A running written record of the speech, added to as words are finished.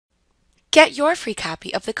Get your free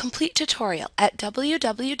copy of the complete tutorial at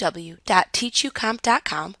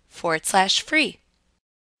www.teachucomp.com/free.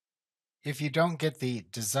 If you don't get the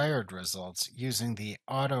desired results using the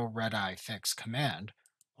Auto Red Eye Fix command,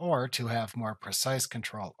 or to have more precise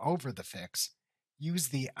control over the fix, use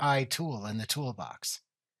the Eye tool in the toolbox.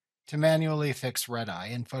 To manually fix red eye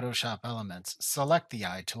in Photoshop Elements, select the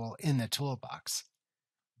Eye tool in the toolbox.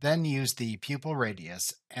 Then use the pupil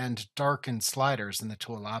radius and darken sliders in the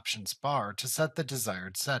tool options bar to set the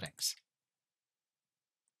desired settings.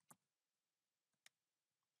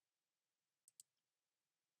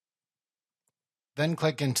 Then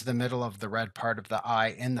click into the middle of the red part of the eye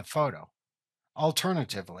in the photo.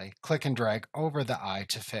 Alternatively, click and drag over the eye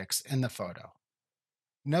to fix in the photo.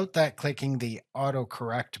 Note that clicking the Auto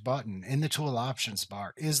Correct button in the Tool Options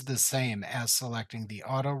bar is the same as selecting the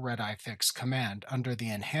Auto Red Eye Fix command under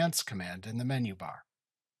the Enhance command in the menu bar.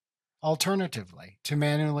 Alternatively, to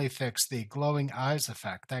manually fix the glowing eyes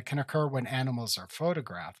effect that can occur when animals are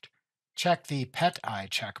photographed, check the Pet Eye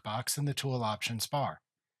checkbox in the Tool Options bar.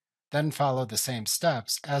 Then follow the same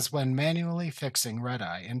steps as when manually fixing red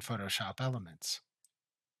eye in Photoshop Elements.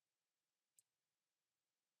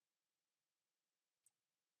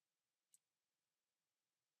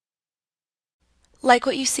 Like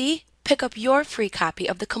what you see? Pick up your free copy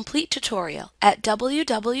of the complete tutorial at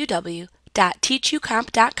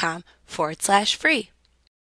www.teachucomp.com/free.